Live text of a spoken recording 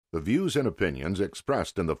The views and opinions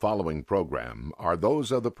expressed in the following program are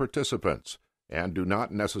those of the participants and do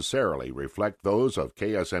not necessarily reflect those of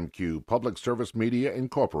KSMQ Public Service Media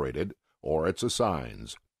Incorporated or its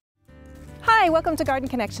assigns. Hi, welcome to Garden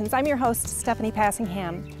Connections. I'm your host, Stephanie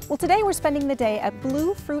Passingham. Well, today we're spending the day at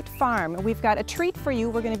Blue Fruit Farm. We've got a treat for you.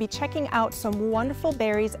 We're going to be checking out some wonderful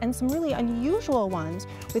berries and some really unusual ones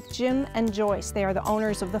with Jim and Joyce. They are the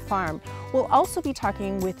owners of the farm. We'll also be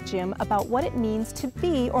talking with Jim about what it means to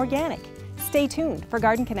be organic. Stay tuned for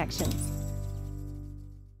Garden Connections.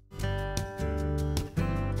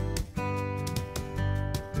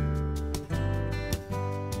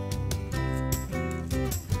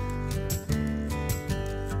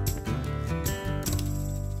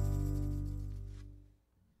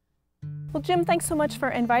 Well, Jim, thanks so much for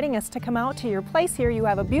inviting us to come out to your place here. You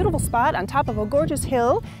have a beautiful spot on top of a gorgeous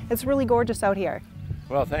hill. It's really gorgeous out here.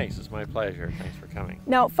 Well, thanks. It's my pleasure. Thanks for coming.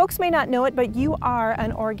 Now, folks may not know it, but you are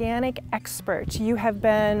an organic expert. You have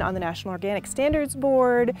been on the National Organic Standards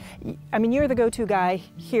Board. I mean, you're the go-to guy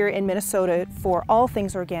here in Minnesota for all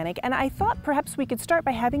things organic. And I thought perhaps we could start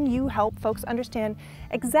by having you help folks understand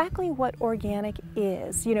exactly what organic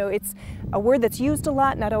is. You know, it's a word that's used a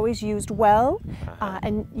lot, not always used well.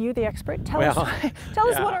 And you're the expert. Tell us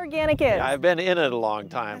what organic is. Yeah, I've been in it a long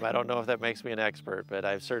time. I don't know if that makes me an expert, but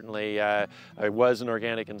I've certainly, I was an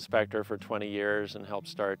organic inspector for 20 years and helped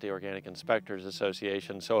start the Organic Inspectors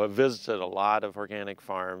Association. So I've visited a lot of organic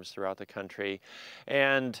farms throughout the country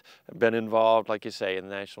and been involved, like you say, in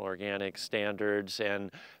the National Organic Standards. And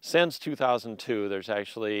since 2002, there's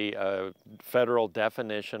actually a federal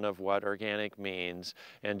definition of what organic means.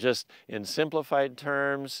 And just in simplified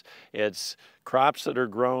terms, it's crops that are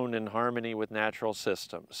grown in harmony with natural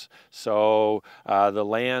systems. So the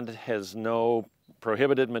land has no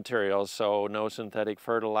prohibited materials, so no synthetic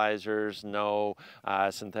fertilizers, no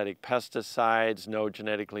synthetic pesticides, no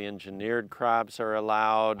genetically engineered crops are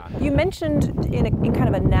allowed. You mentioned in kind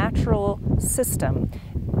of a natural system.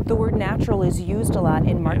 The word natural is used a lot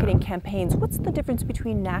in marketing campaigns. What's the difference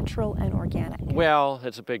between natural and organic? Well,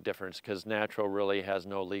 it's a big difference because natural really has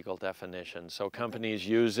no legal definition. So companies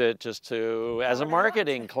use it just as a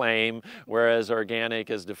marketing claim, whereas organic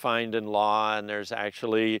is defined in law, and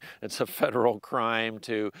it's a federal crime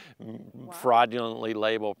to fraudulently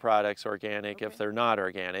label products organic if they're not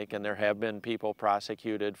organic, and there have been people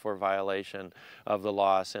prosecuted for violation of the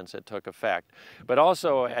law since it took effect. But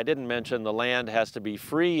also, I didn't mention the land has to be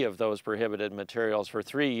free of those prohibited materials for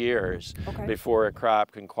 3 years before a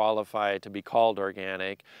crop can qualify to be called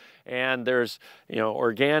organic. And there's,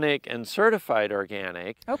 organic and certified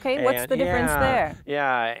organic. Okay, what's the difference there?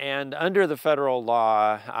 Yeah, and under the federal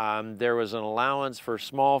law, there was an allowance for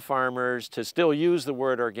small farmers to still use the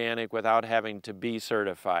word organic without having to be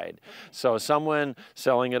certified. So someone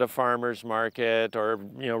selling at a farmer's market or,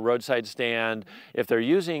 roadside stand, if they're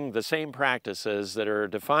using the same practices that are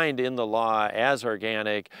defined in the law as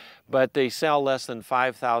organic, but they sell less than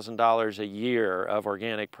 $5,000 a year of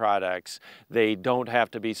organic products, they don't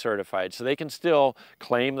have to be certified. So they can still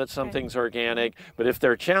claim that something's organic, but if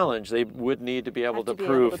they're challenged, they would need to be able to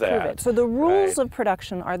prove that. So the rules of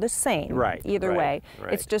production are the same either way.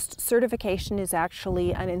 Right. It's just certification is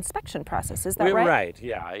actually an inspection process. Is that right? Right,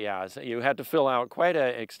 yeah. So you had to fill out quite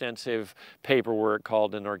an extensive paperwork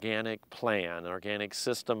called an organic plan, an organic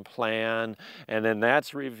system plan, and then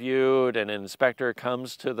that's reviewed, and an inspector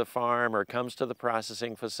comes to the farm or comes to the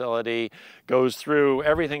processing facility, goes through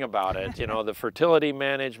everything about it, the fertility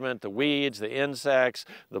management, the weeds, the insects,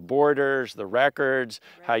 the borders, the records,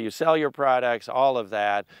 how you sell your products, all of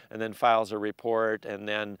that, and then files a report, and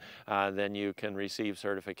then you can receive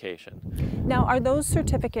certification. Now, are those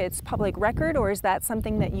certificates public record, or is that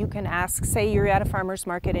something that you can ask? Say you're at a farmer's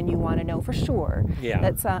market and you want to know for sure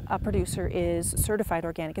that a producer is certified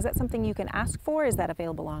organic. Is that something you can ask for? Is that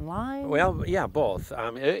available online? Well, yeah, both.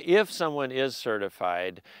 If someone is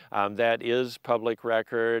certified, that is public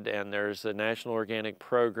record, and there's the National Organic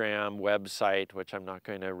Program website, which I'm not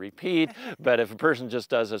going to repeat, but if a person just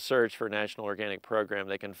does a search for National Organic Program,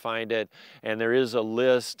 they can find it, and there is a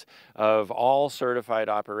list of all certified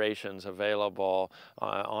operations available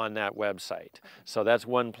on that website. So that's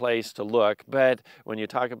one place to look, but when you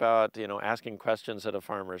talk about, asking questions at a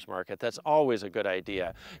farmer's market, that's always a good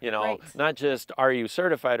idea. Not just, are you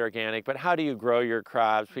certified organic, but how do you grow your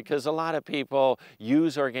crops? because a lot of people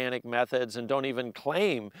use organic methods and don't even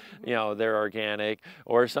claim, you know, they're organic,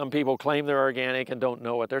 or some people claim they're organic and don't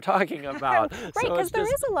know what they're talking about. Right, because there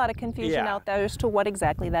is a lot of confusion out there as to what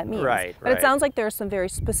exactly that means. Right, but it sounds like there are some very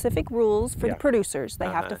specific rules for the producers. They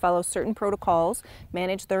have to follow certain protocols,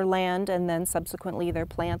 manage their land, and then subsequently their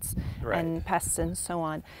plants and pests and so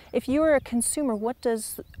on. If you are a consumer, what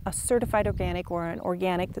does a certified organic or an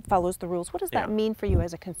organic that follows the rules, what does that mean for you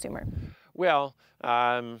as a consumer? Well,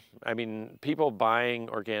 I mean, people buying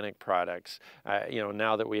organic products, you know,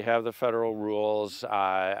 now that we have the federal rules,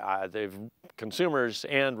 consumers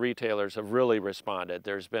and retailers have really responded.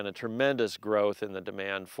 There's been a tremendous growth in the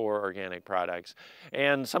demand for organic products.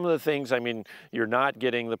 And some of the things, I mean, you're not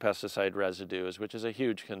getting the pesticide residues, which is a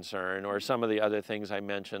huge concern, or some of the other things I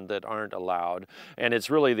mentioned that aren't allowed. And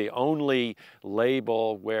it's really the only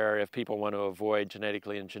label where if people want to avoid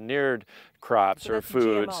genetically engineered crops or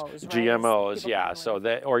foods, GMOs, yeah. So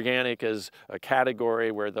that organic is a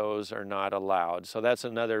category where those are not allowed. So that's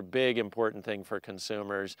another big important thing for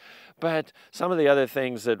consumers. But some of the other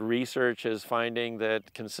things that research is finding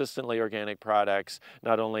that consistently organic products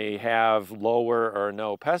not only have lower or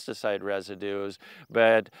no pesticide residues,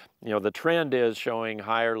 but you know, the trend is showing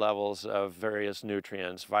higher levels of various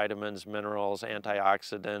nutrients, vitamins, minerals,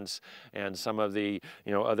 antioxidants, and some of the,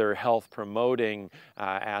 you know, other health promoting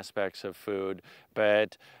aspects of food.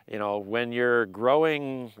 But, you know, when you're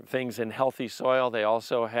growing things in healthy soil, they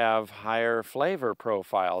also have higher flavor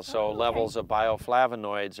profiles. So levels of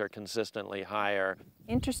bioflavonoids are consistently higher.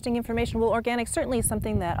 Interesting information. Well, organic certainly is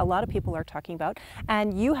something that a lot of people are talking about,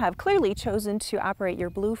 and you have clearly chosen to operate your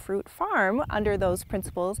Blue Fruit Farm under those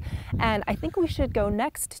principles. And I think we should go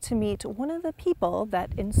next to meet one of the people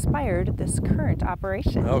that inspired this current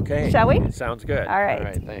operation. Okay. Shall we? Sounds good. All right. All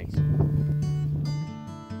right, thanks.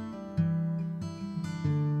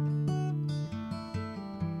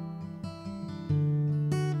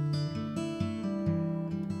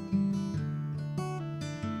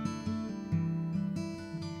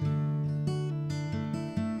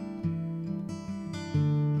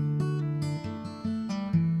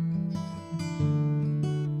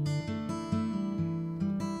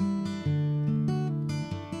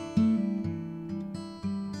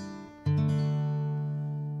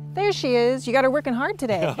 There she is. You got her working hard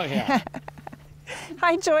today. Oh, yeah.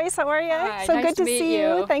 Hi, Joyce. How are you? Hi, so nice good to to meet see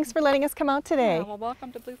you. Thanks for letting us come out today. Yeah, well,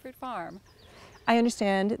 welcome to Blue Fruit Farm. I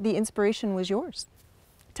understand the inspiration was yours.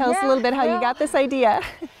 Tell us a little bit how you got this idea.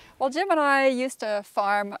 Well, Jim and I used to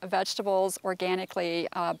farm vegetables organically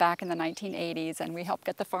back in the 1980s, and we helped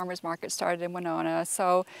get the farmers market started in Winona.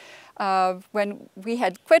 So when we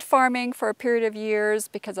had quit farming for a period of years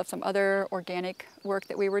because of some other organic work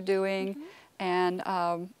that we were doing, and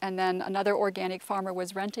then another organic farmer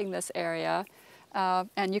was renting this area.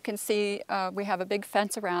 And you can see we have a big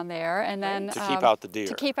fence around there, and then to keep out the deer.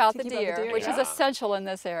 To keep out the deer, which is essential in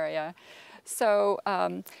this area. So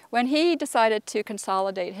when he decided to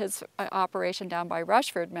consolidate his operation down by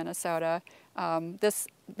Rushford, Minnesota, this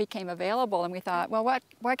became available, and we thought, well,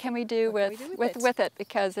 what can we do with it?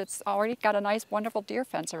 Because it's already got a nice, wonderful deer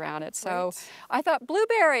fence around it. So I thought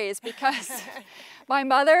blueberries, because my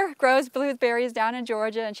mother grows blueberries down in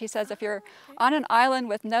Georgia, and she says if you're on an island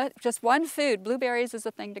with just one food, blueberries is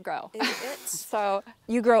the thing to grow. So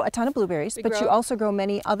you grow a ton of blueberries, but you also grow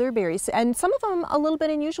many other berries, and some of them a little bit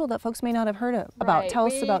unusual that folks may not have heard about. Tell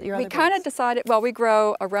us about your other berries. We kind of decided, well, we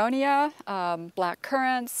grow aronia, black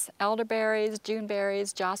currants, elderberries,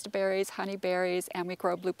 juneberries, jostaberries, honeyberries, and we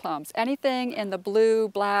grow blue plums. Anything in the blue,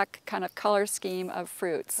 black kind of color scheme of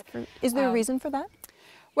fruits. Is there a reason for that?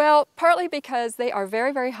 Well, partly because they are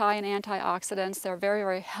very, very high in antioxidants. They're very,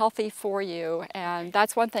 very healthy for you, and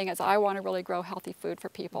that's one thing is I want to really grow healthy food for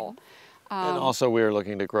people. And also we were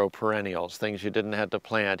looking to grow perennials, things you didn't have to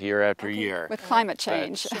plant year after year. With climate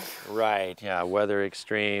change. Right, yeah, weather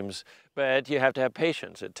extremes. But you have to have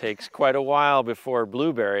patience. It takes quite a while before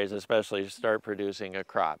blueberries especially start producing a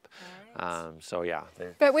crop. So yeah.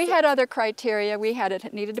 But we had other criteria. We had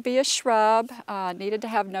it needed to be a shrub, needed to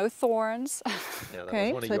have no thorns. Yeah,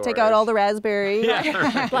 okay, so take out all the raspberries.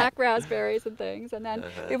 Black raspberries and things. And then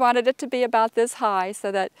we wanted it to be about this high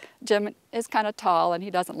so that Jim is kind of tall and he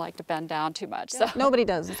doesn't like to bend down too much. So. Nobody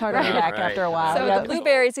does. It's hard on your back after a while. So the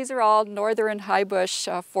blueberries, these are all northern high bush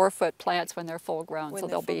 4-foot plants when they're full grown. So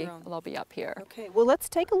they'll be up here. Okay, well let's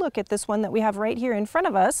take a look at this one that we have right here in front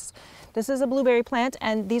of us. This is a blueberry plant,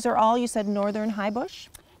 and these are all, you said, northern high bush?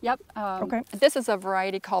 Yep. Okay. This is a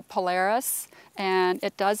variety called Polaris, and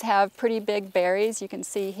it does have pretty big berries you can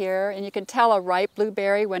see here, and you can tell a ripe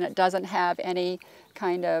blueberry when it doesn't have any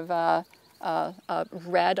kind of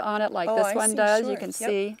red on it like this one does. Sure. You can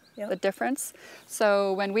see the difference.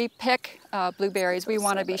 So when we pick blueberries, we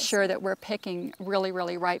want to be sure that we're picking really,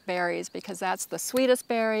 really ripe berries, because that's the sweetest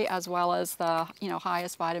berry as well as the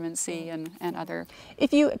highest vitamin C and other.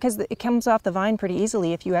 Because it comes off the vine pretty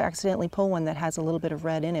easily, if you accidentally pull one that has a little bit of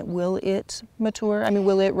red in it, will it mature? I mean,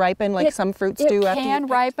 will it ripen like some fruits do? It can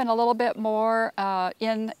ripen a little bit more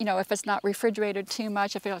if it's not refrigerated too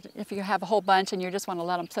much. If you have a whole bunch and you just want to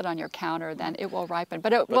let them sit on your counter, then it will ripen.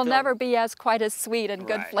 But it will never be quite as sweet and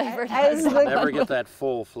good flavored. Never get that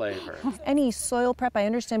full flavor. Any soil prep? I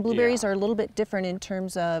understand blueberries are a little bit different in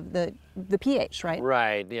terms of the pH, right?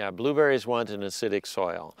 Right, yeah. Blueberries want an acidic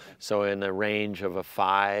soil, so in the range of a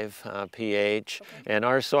 5 pH. And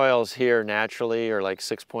our soils here naturally are like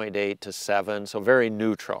 6.8 to 7, so very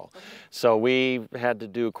neutral. So we had to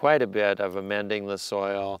do quite a bit of amending the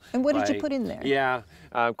soil. And what did you put in there? Yeah,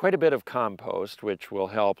 quite a bit of compost, which will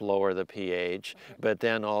help lower the pH, but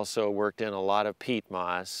then also worked in a lot of peat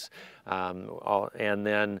moss. And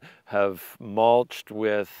then have mulched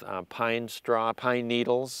with pine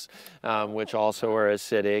needles, which also are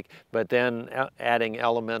acidic, but then adding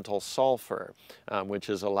elemental sulfur, which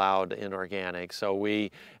is allowed in organic. So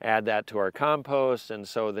we add that to our compost, and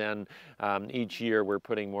so then each year we're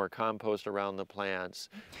putting more compost around the plants.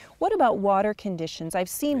 What about water conditions? I've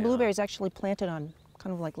seen blueberries actually planted on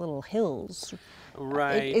kind of like little hills.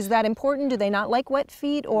 Right. Is that important? Do they not like wet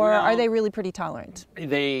feet, or are they really pretty tolerant?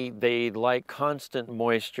 They like constant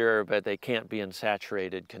moisture, but they can't be in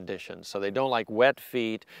saturated conditions. So they don't like wet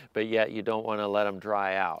feet, but yet you don't want to let them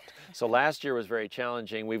dry out. So last year was very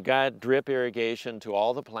challenging. We've got drip irrigation to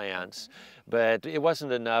all the plants, but it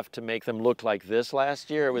wasn't enough to make them look like this last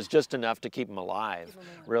year. It was just enough to keep them alive.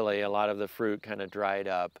 Really, a lot of the fruit kind of dried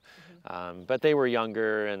up. But they were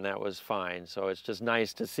younger, and that was fine. So it's just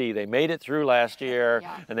nice to see they made it through last year,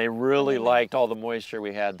 and they really liked all the moisture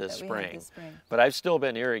we had this spring. But I've still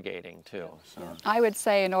been irrigating too. So. I would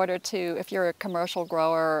say in order to, if you're a commercial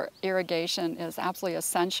grower, irrigation is absolutely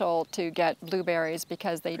essential to get blueberries,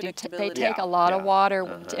 because they take a lot of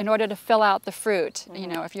water in order to fill out the fruit.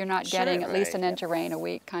 If you're not getting at least an inch of rain a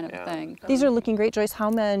week kind of a thing. These are looking great, Joyce. How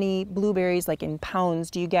many blueberries, like in pounds,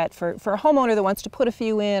 do you get for a homeowner that wants to put a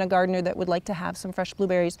few in, a gardener that would like to have some fresh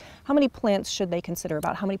blueberries? How many plants should they consider?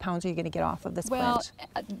 About how many pounds are you going to get off of this plant?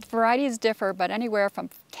 Well, varieties differ, but anywhere from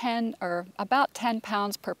 10 or about 10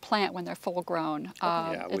 pounds per plant when they're full grown.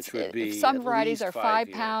 Which would be some varieties are 5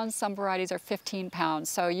 years. pounds, some varieties are 15 pounds.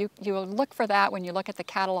 So you will look for that when you look at the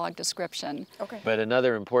catalog description. Okay. But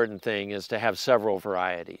another important thing is to have several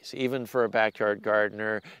varieties. Even for a backyard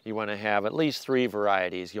gardener, you want to have at least 3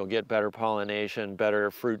 varieties. You'll get better pollination, better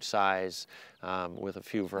fruit size. With a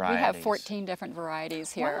few varieties. We have 14 different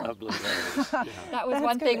varieties here. Of blueberries. That was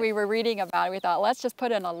one thing we were reading about. We thought, let's just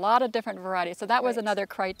put in a lot of different varieties. So that was another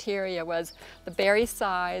criteria, was the berry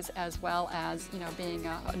size, as well as being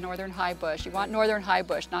a northern high bush. You want northern high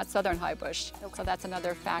bush, not southern high bush. So that's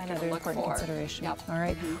another factor to look important for. Consideration. Yep. All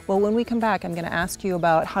right. Well, when we come back, I'm going to ask you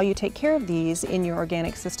about how you take care of these in your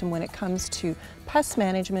organic system when it comes to pest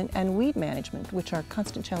management and weed management, which are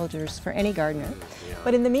constant challengers for any gardener.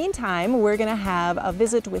 But in the meantime, we're going to have a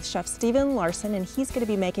visit with Chef Stephen Larson, and he's going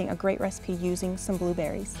to be making a great recipe using some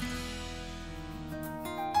blueberries.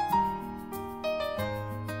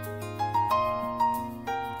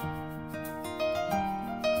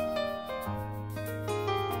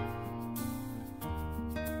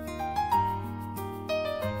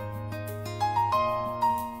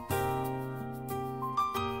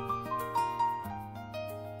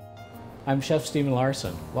 I'm Chef Stephen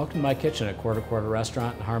Larson. Welcome to my kitchen at Quarter Quarter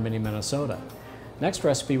Restaurant in Harmony, Minnesota. Next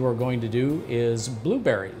recipe we're going to do is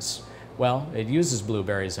blueberries. Well, it uses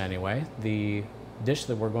blueberries anyway. The dish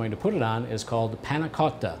that we're going to put it on is called panna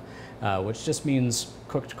cotta, which just means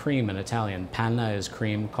cooked cream in Italian. Panna is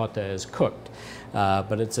cream, cotta is cooked.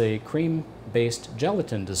 But it's a cream-based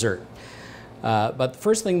gelatin dessert. But the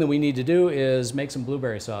first thing that we need to do is make some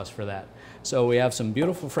blueberry sauce for that. So we have some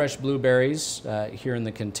beautiful fresh blueberries here in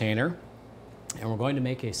the container. And we're going to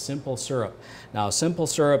make a simple syrup. Now, simple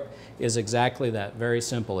syrup is exactly that, very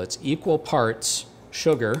simple. It's equal parts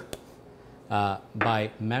sugar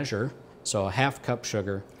by measure, so a half cup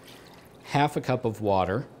sugar, half a cup of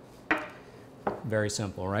water. Very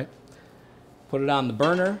simple, right? Put it on the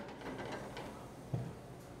burner.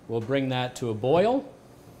 We'll bring that to a boil.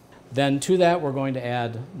 Then to that, we're going to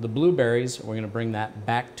add the blueberries. We're going to bring that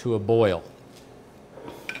back to a boil.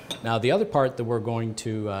 Now, the other part that we're going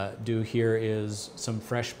to do here is some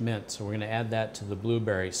fresh mint. So we're going to add that to the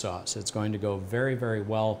blueberry sauce. It's going to go very, very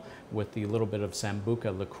well with the little bit of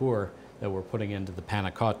Sambuca liqueur that we're putting into the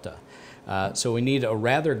panna cotta. So we need a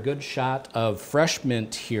rather good shot of fresh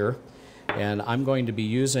mint here. And I'm going to be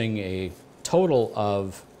using a total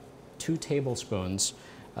of 2 tablespoons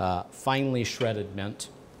finely shredded mint.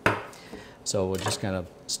 So we'll just kind of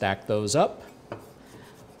stack those up.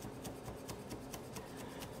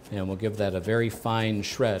 And we'll give that a very fine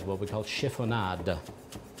shred, what we call chiffonade.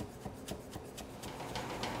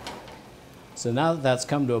 So now that that's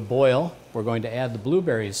come to a boil, we're going to add the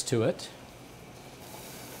blueberries to it.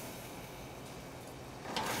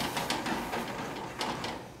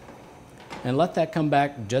 And let that come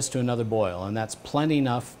back just to another boil, and that's plenty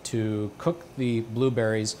enough to cook the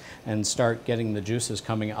blueberries and start getting the juices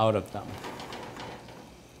coming out of them.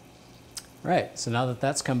 All right, so now that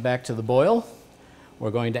that's come back to the boil, we're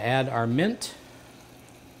going to add our mint.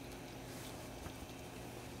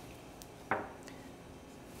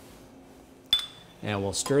 And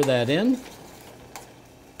we'll stir that in.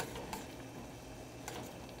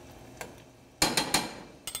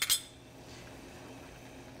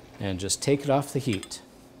 And just take it off the heat.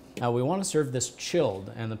 Now we want to serve this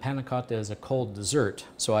chilled, and the panna cotta is a cold dessert,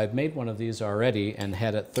 so I've made one of these already and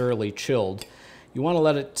had it thoroughly chilled. You want to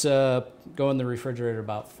let it go in the refrigerator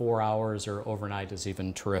about 4 hours, or overnight is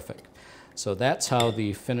even terrific. So that's how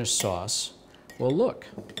the finished sauce will look.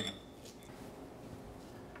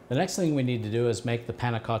 The next thing we need to do is make the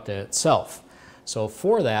panna cotta itself. So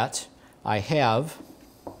for that, I have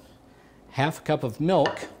half a cup of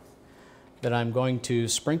milk that I'm going to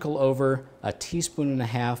sprinkle over 1.5 teaspoons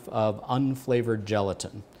of unflavored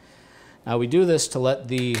gelatin. Now we do this to let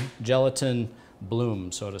the gelatin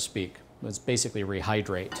bloom, so to speak. It's basically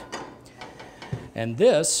rehydrate. And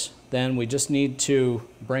this, then we just need to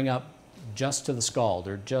bring up just to the scald,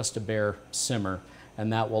 or just a bare simmer,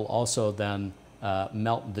 and that will also then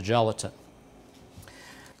melt the gelatin.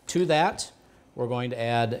 To that, we're going to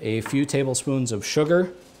add a few tablespoons of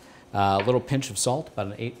sugar, a little pinch of salt,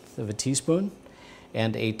 about 1/8 teaspoon,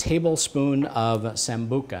 and a tablespoon of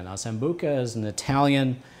sambuca. Now, sambuca is an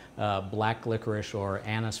Italian black licorice or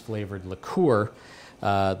anise-flavored liqueur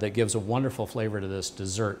that gives a wonderful flavor to this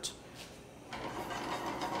dessert.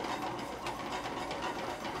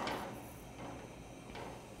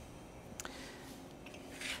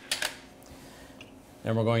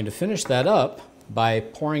 And we're going to finish that up by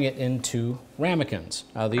pouring it into ramekins.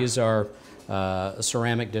 Now, these are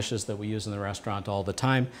ceramic dishes that we use in the restaurant all the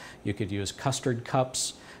time. You could use custard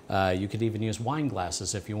cups. You could even use wine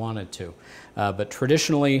glasses if you wanted to. But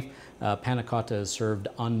traditionally, panna cotta is served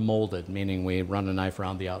unmolded, meaning we run a knife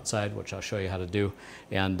around the outside, which I'll show you how to do,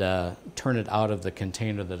 and turn it out of the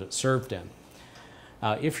container that it's served in.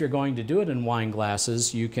 If you're going to do it in wine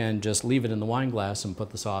glasses, you can just leave it in the wine glass and put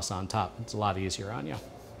the sauce on top. It's a lot easier on you.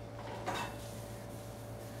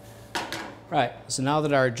 Right, so now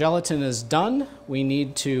that our gelatin is done, we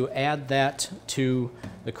need to add that to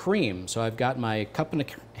the cream. So I've got my 1.5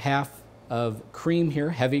 cups of cream here,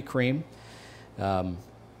 heavy cream,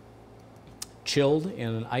 chilled in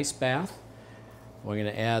an ice bath. We're going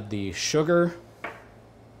to add the sugar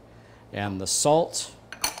and the salt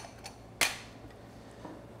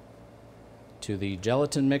to the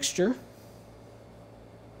gelatin mixture.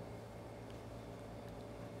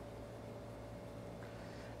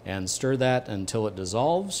 And stir that until it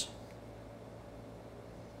dissolves.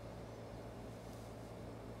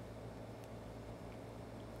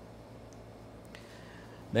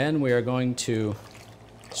 Then we are going to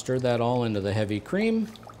stir that all into the heavy cream.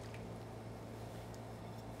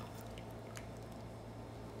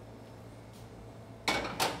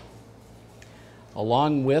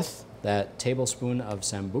 Along with that tablespoon of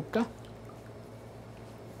sambuca.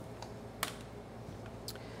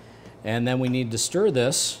 And then we need to stir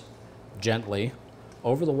this gently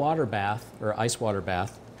over the water bath, or ice water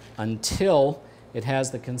bath, until it has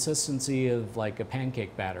the consistency of like a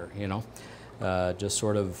pancake batter, you know, just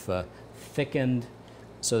sort of thickened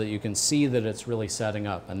so that you can see that it's really setting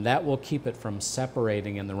up. And that will keep it from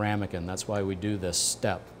separating in the ramekin. That's why we do this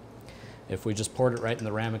step. If we just poured it right in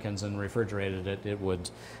the ramekins and refrigerated it, it would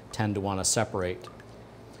tend to want to separate.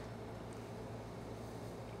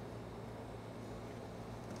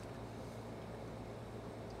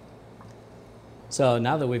 So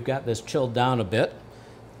now that we've got this chilled down a bit,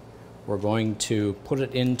 we're going to put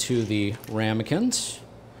it into the ramekins.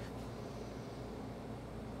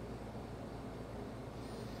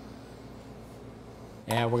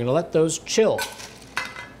 And we're going to let those chill.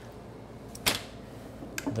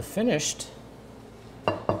 The finished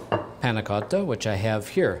panna cotta, which I have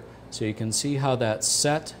here. So you can see how that's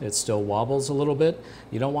set. It still wobbles a little bit.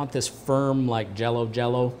 You don't want this firm like jello.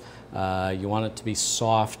 You want it to be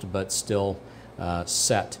soft but still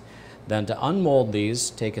set. Then to unmold these,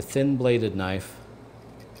 take a thin bladed knife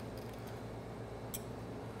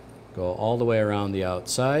Go all the way around the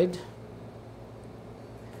outside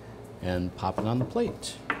and pop it on the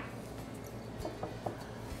plate.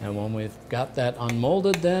 And when we've got that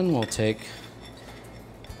unmolded, then we'll take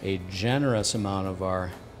a generous amount of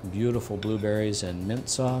our beautiful blueberries and mint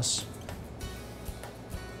sauce.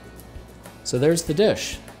 So there's the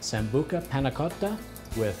dish, sambuca panna cotta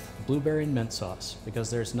with blueberry and mint sauce, because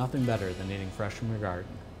there's nothing better than eating fresh from your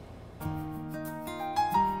garden.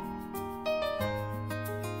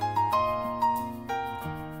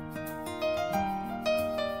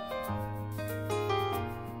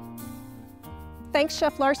 Thanks,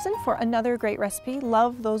 Chef Larson, for another great recipe.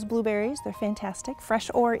 Love those blueberries. They're fantastic.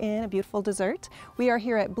 Fresh or in, a beautiful dessert. We are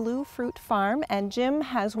here at Blue Fruit Farm, and Jim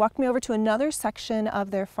has walked me over to another section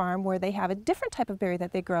of their farm where they have a different type of berry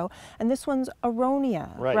that they grow, and this one's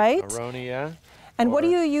aronia, right? Aronia. And what do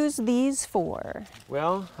you use these for?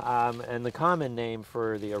 Well, and the common name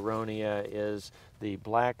for the aronia is the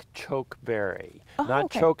black chokeberry.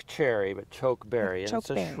 Not choke cherry, but chokeberry. And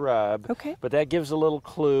it's a shrub, but that gives a little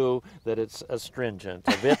clue that it's astringent,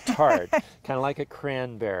 a bit tart, kind of like a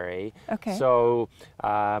cranberry. So,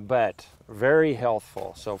 but very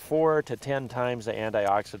healthful. So 4 to 10 times the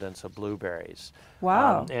antioxidants of blueberries.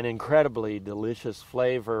 Wow. And incredibly delicious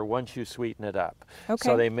flavor once you sweeten it up.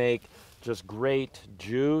 So they make just great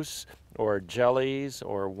juice or jellies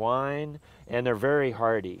or wine, and they're very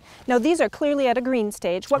hardy. Now these are clearly at a green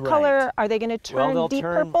stage. What color are they going to turn? Well, deep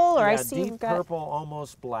turn, purple, or yeah, I see deep purple,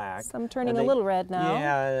 almost black. Some turning a little red now.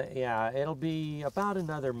 Yeah, it'll be about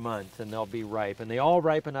another month and they'll be ripe, and they all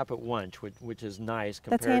ripen up at once, which is nice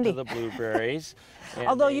compared to the blueberries.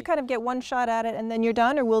 Although you kind of get one shot at it and then you're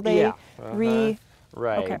done, or will they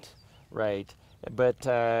Right. But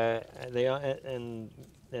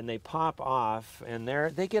and they pop off, and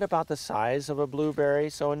they get about the size of a blueberry,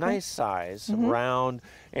 so a nice size, round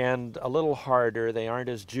and a little harder. They aren't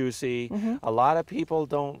as juicy. A lot of people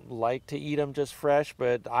don't like to eat them just fresh,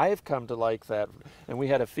 but I've come to like that. And we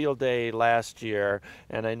had a field day last year,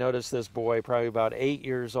 and I noticed this boy, probably about 8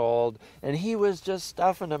 years old, and he was just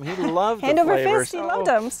stuffing them. He loved Hand the over flavor. fist, he loved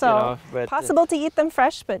them. So possible to eat them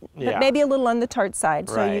fresh, but maybe a little on the tart side.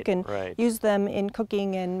 So you can use them in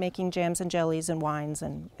cooking and making jams and jellies and wines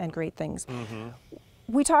and great things.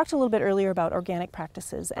 We talked a little bit earlier about organic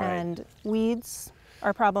practices, and weeds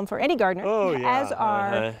are a problem for any gardener, as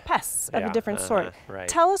are pests of a different sort.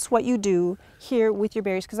 Tell us what you do here with your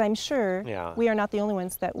berries, because I'm sure we are not the only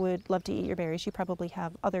ones that would love to eat your berries. You probably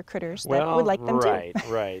have other critters that would like them too.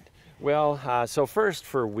 Right. Well, so first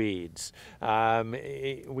for weeds,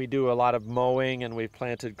 we do a lot of mowing, and we've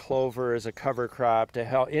planted clover as a cover crop to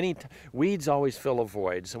help. Weeds always fill a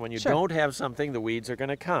void, so when you don't have something, the weeds are going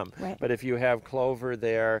to come. But if you have clover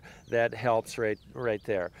there, that helps right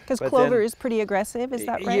there. Because clover is pretty aggressive, is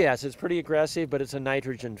that right? Yes, it's pretty aggressive, but it's a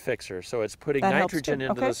nitrogen fixer, so it's putting nitrogen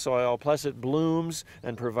into the soil, plus it blooms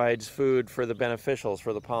and provides food for the beneficials,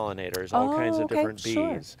 for the pollinators, all kinds of different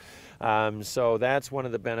bees. So that's one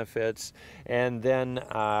of the benefits. And then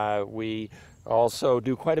we also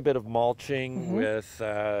do quite a bit of mulching with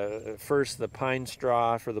first the pine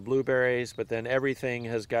straw for the blueberries, but then everything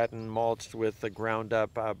has gotten mulched with the ground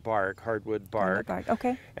up bark, hardwood bark.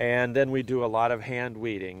 And then we do a lot of hand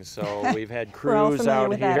weeding. So we've had crews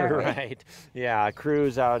out here,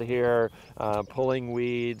 crews out here pulling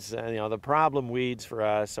weeds. And, the problem weeds for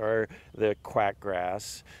us are the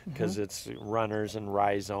quackgrass, because it's runners and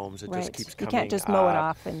rhizomes. It just keeps coming. You can't just mow it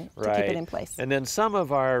off and to keep it in place. And then some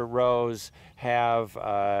of our rows have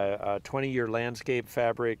a 20-year landscape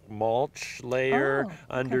fabric mulch layer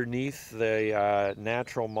underneath the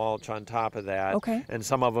natural mulch on top of that, and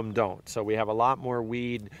some of them don't. So we have a lot more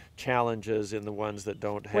weed challenges in the ones that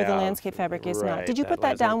don't have. Where the landscape fabric is not. Did you put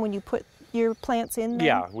that down when you put your plants in there?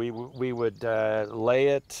 Yeah, we would lay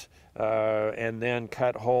it and then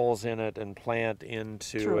cut holes in it and plant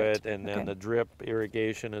into it, and then the drip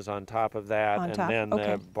irrigation is on top of that, and then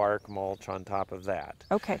the bark mulch on top of that.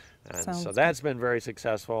 And so that's been very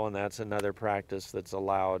successful, and that's another practice that's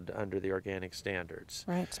allowed under the organic standards.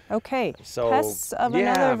 So pests of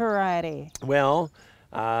another variety. Well,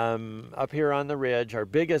 up here on the ridge, our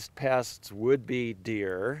biggest pests would be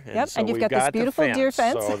deer. And so and you've we've got this beautiful deer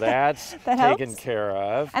fence. So that's taken care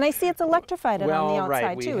of. And I see it's electrified on the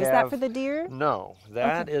outside too. Is that for the deer? No,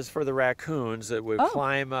 that is for the raccoons that would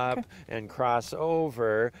climb up and cross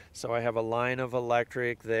over. So I have a line of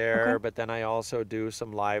electric there, but then I also do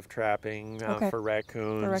some live trapping for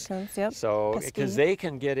raccoons. So because they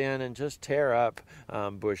can get in and just tear up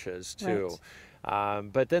bushes too.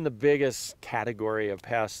 But then the biggest category of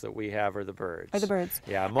pests that we have are the birds. Are the birds.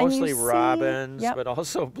 Yeah, mostly robins, yep. but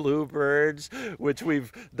also bluebirds, which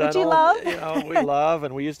we've done. Which you love? You know, we love,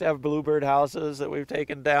 and we used to have bluebird houses that we've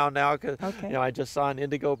taken down now because you know, I just saw an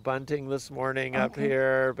indigo bunting this morning up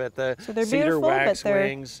here, but the they're cedar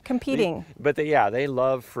waxwings, but they're competing. They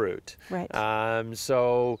love fruit. Right.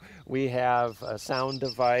 So we have a sound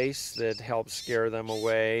device that helps scare them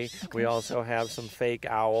away. We also have some fake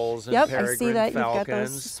owls and peregrine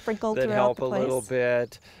falcons sprinkled that help the a little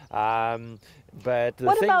bit. But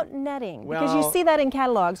what about netting? Well, because you see that in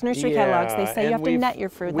catalogs, nursery catalogs. They say you have to net your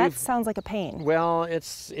fruit. That sounds like a pain. Well, it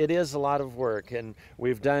is a lot of work, and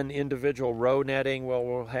we've done individual row netting where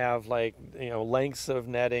we'll have lengths of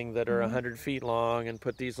netting that are 100 feet long and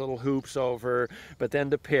put these little hoops over. But then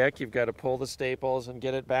to pick, you've got to pull the staples and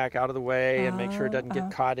get it back out of the way and make sure it doesn't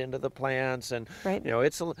get caught into the plants. And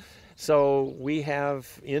so we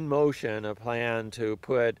have in motion a plan to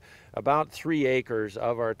put about 3 acres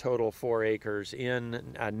of our total 4 acres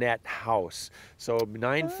in a net house. So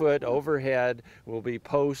 9 foot overhead will be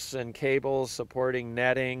posts and cables supporting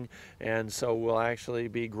netting, and so we'll actually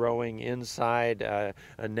be growing inside a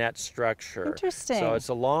net structure. Interesting. So it's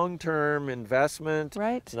a long-term investment.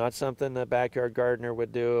 Right. It's not something the backyard gardener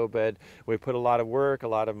would do, but we put a lot of work, a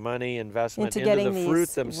lot of money, investment into the fruit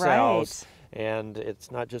themselves. Right. And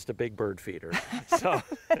it's not just a big bird feeder. So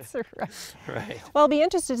that's right. Well, I'll be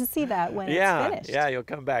interested to see that when it's finished. Yeah, you'll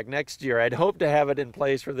come back next year. I'd hope to have it in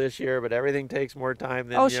place for this year, but everything takes more time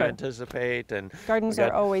than you anticipate. And gardens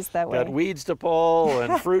are always that way. Got weeds to pull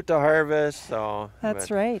and fruit to harvest. So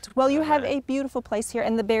that's right. Well, you have a beautiful place here,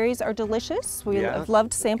 and the berries are delicious. We have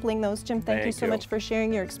loved sampling those, Jim. Thank you so much for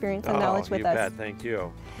sharing your experience and knowledge with us. You bet. Thank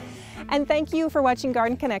you. And thank you for watching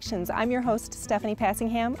Garden Connections. I'm your host, Stephanie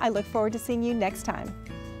Passingham. I look forward to seeing you next time.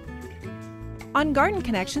 On Garden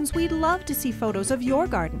Connections, we'd love to see photos of your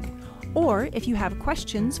garden. Or if you have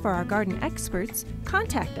questions for our garden experts,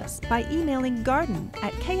 contact us by emailing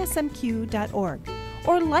garden@ksmq.org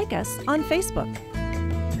or like us on Facebook.